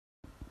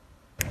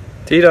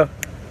Tita.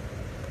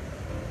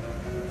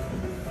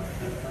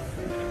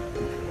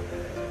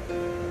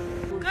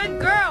 Good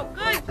girl,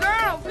 good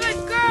girl,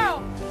 good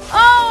girl.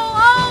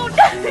 Oh,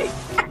 no.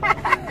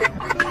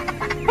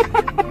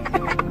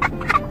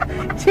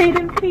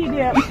 Jaden feed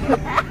him.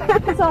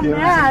 I'm so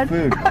mad.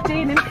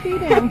 Jaden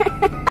feed him.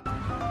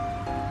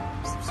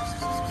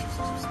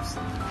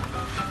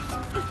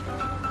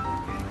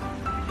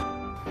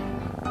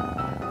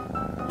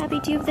 Abby,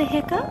 do you have the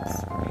hiccups?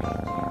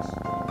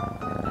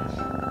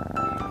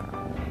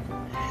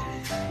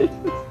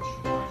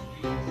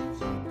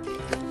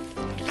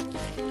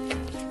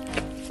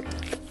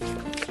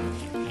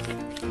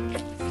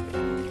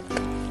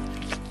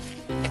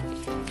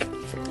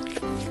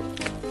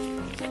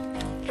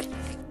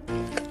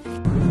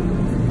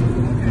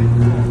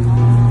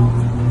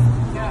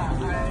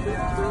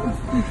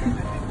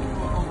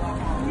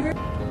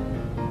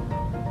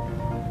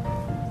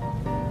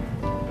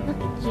 Look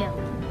at you.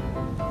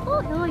 Oh,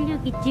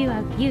 look at you,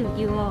 how cute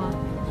you are.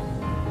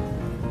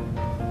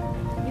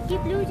 You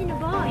keep losing the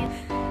ball.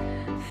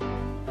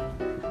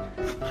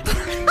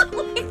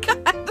 Oh my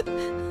god.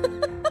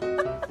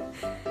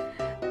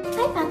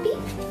 Hi, puppy.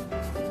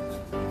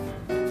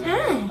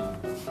 Hi.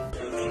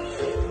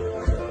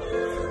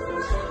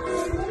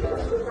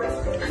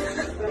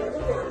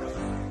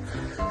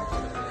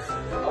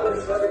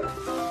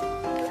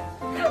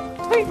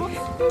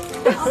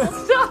 That's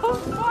so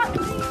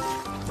funny.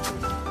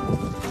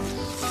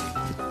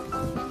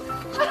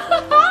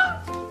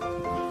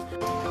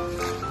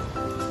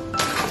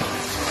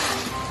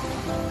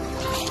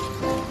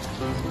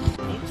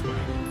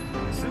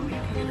 So you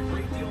can get a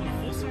great deal on a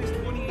full-size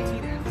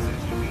 2018 Atlas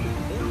SUV,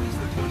 or lease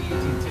the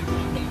 2018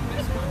 Tiguan in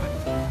this moment.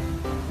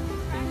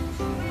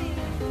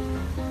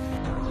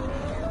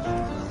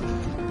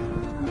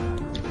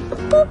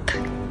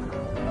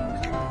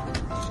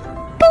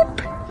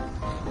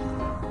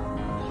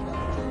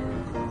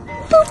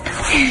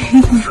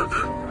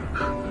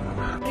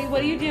 Hey, what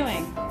are you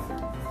doing?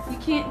 You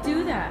can't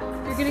do that.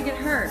 You're gonna get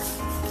hurt.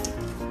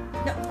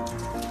 No.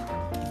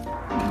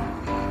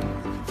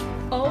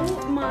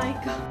 Oh my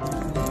god.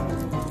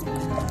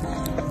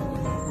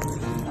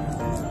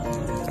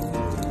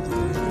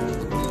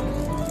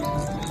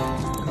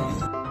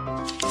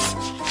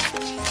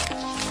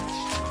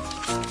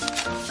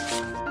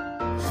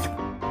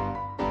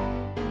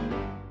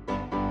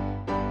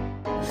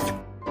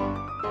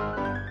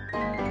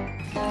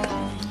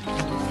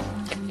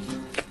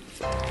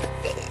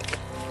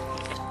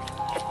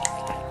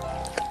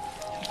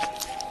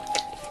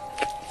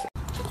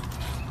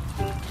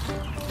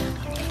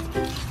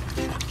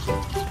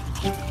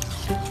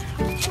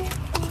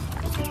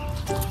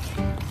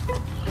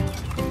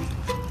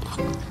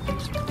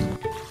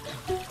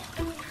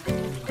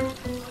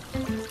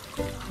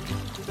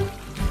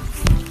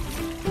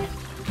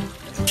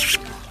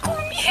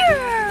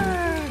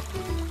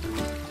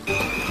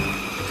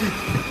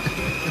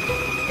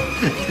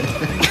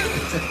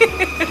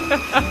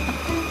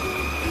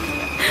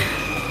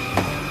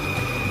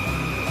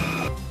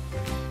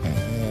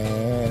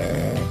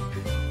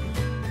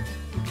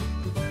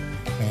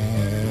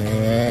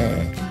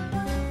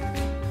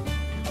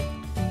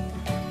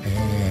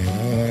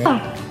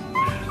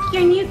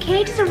 Your new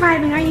cage is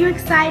arriving. Are you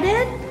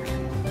excited?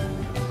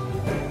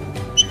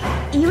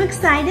 Are you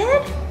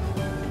excited?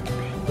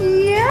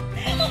 Yeah.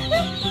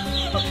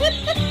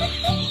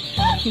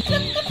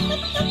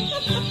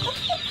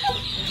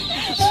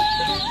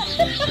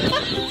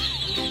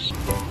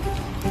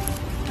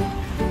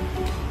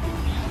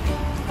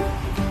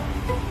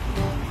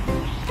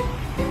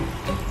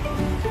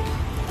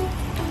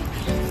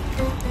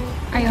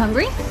 Are you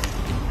hungry?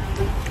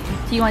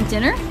 Do you want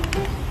dinner?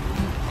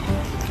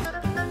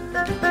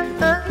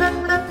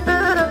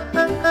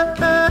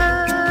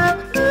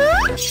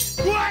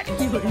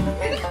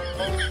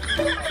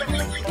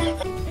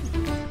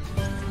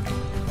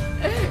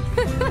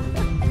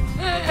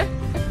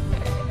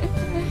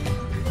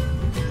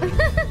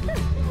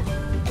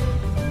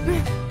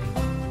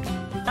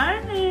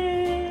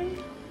 Morning!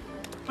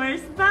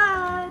 First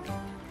bath!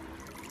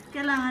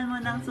 Kailangan mo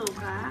ng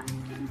suka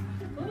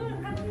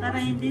para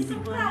hindi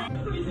sipunin.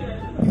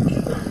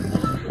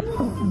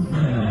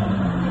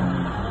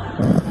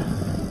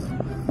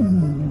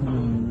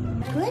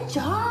 Good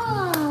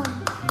job.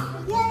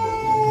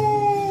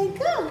 Yay.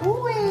 Good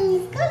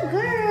boys. Good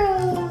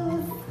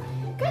girls.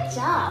 Good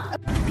job.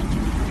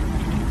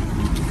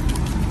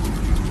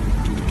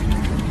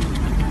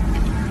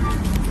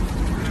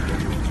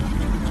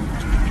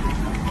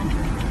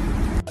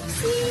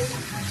 See?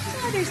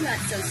 Water's not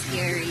so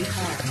scary,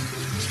 huh?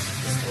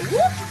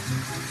 Whoop.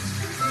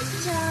 Good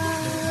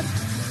job.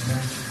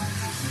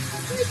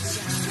 Good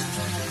job.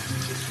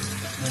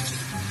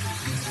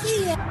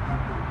 Yeah.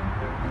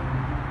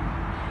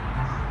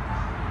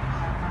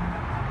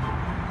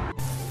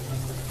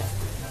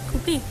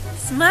 Poopie,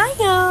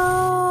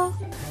 smile.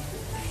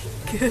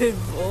 Good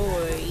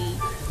boy.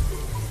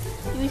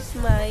 You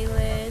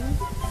smiling?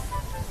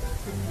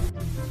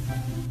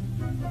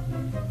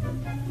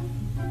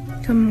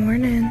 Good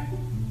morning.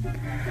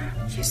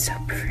 You're so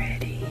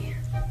pretty.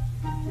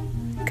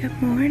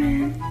 Good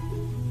morning.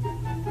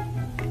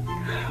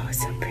 Oh,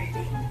 so pretty.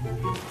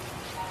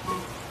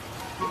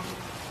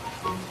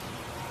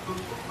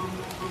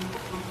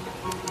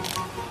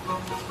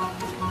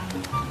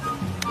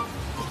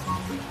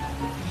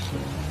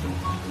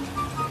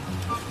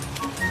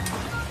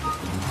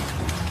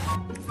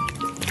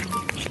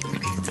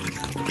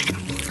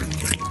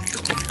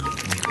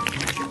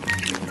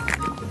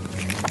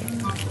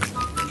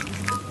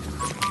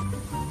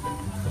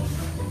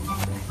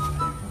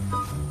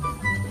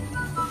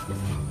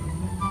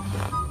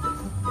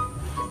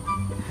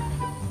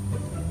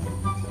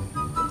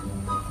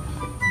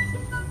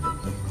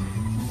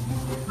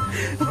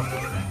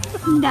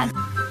 Done.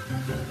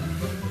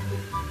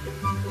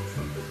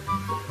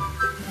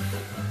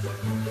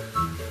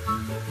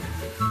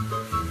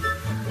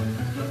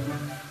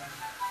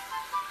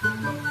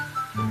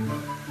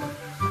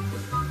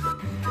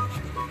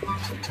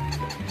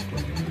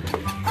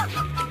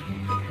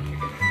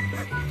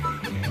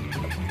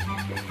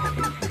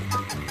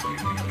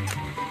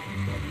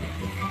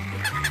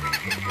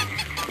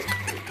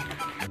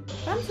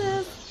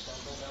 Francis.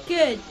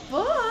 Good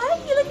boy.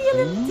 You look at your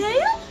little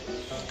tail.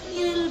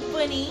 You little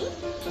bunny.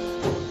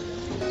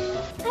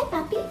 Hi,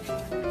 puppy.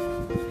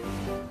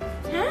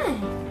 Hi.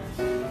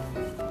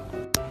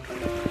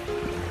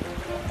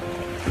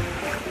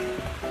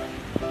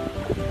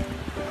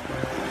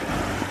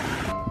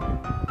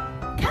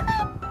 Come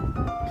on.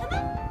 Come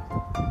on.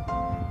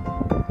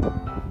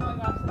 Oh my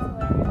gosh, that's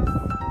hilarious.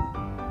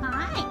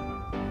 Hi.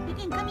 You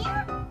can come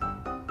here.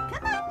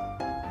 Come on.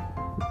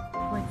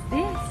 What's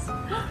this?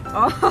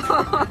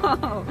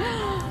 Oh,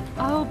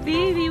 oh,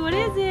 baby, what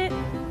is it?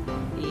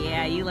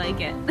 Yeah, you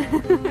like it.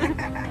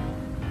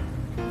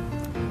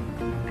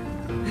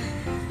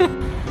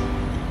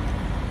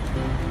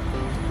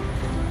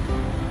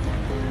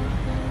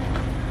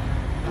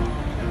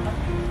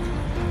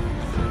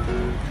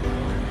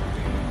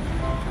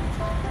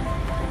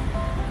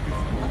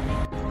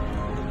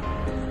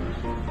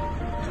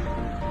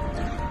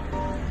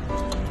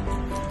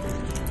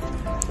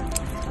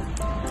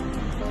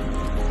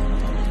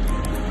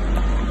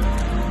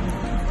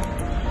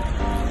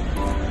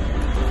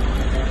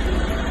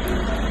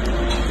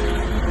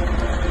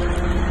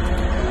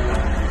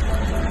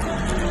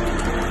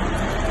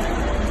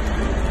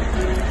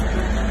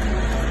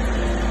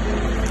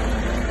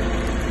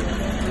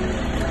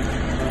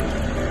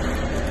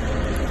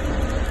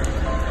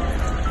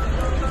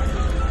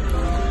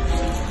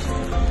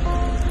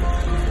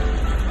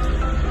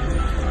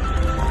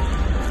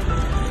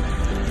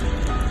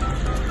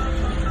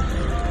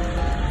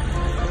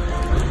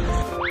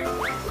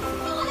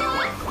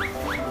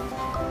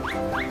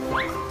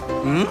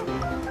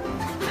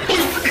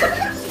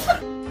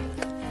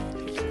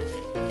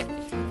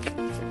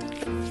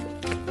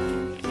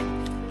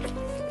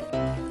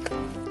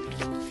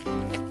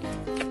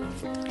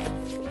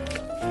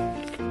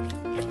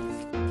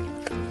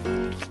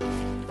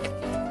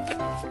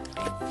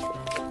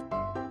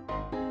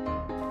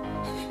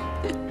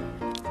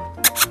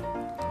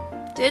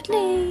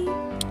 Diddley.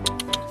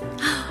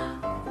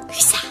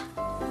 Lisa.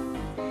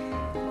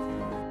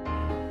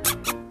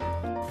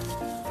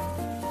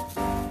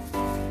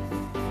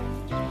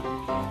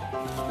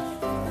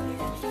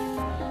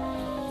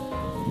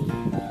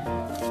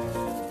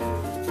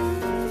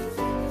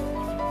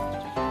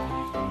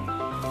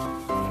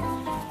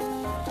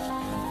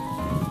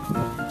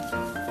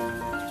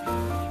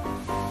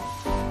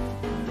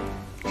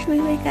 Should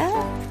we wake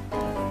up?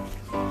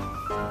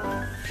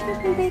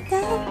 Should we wake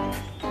up?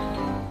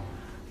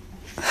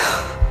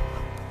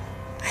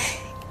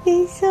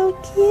 He's so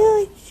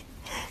cute.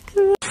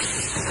 Come on.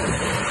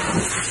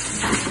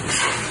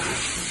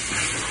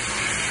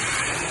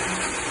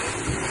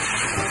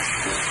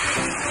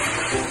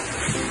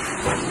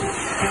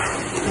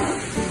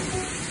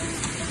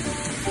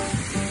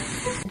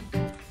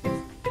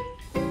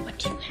 What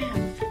do you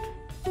have?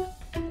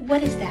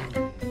 What is that?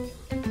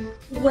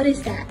 What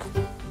is that?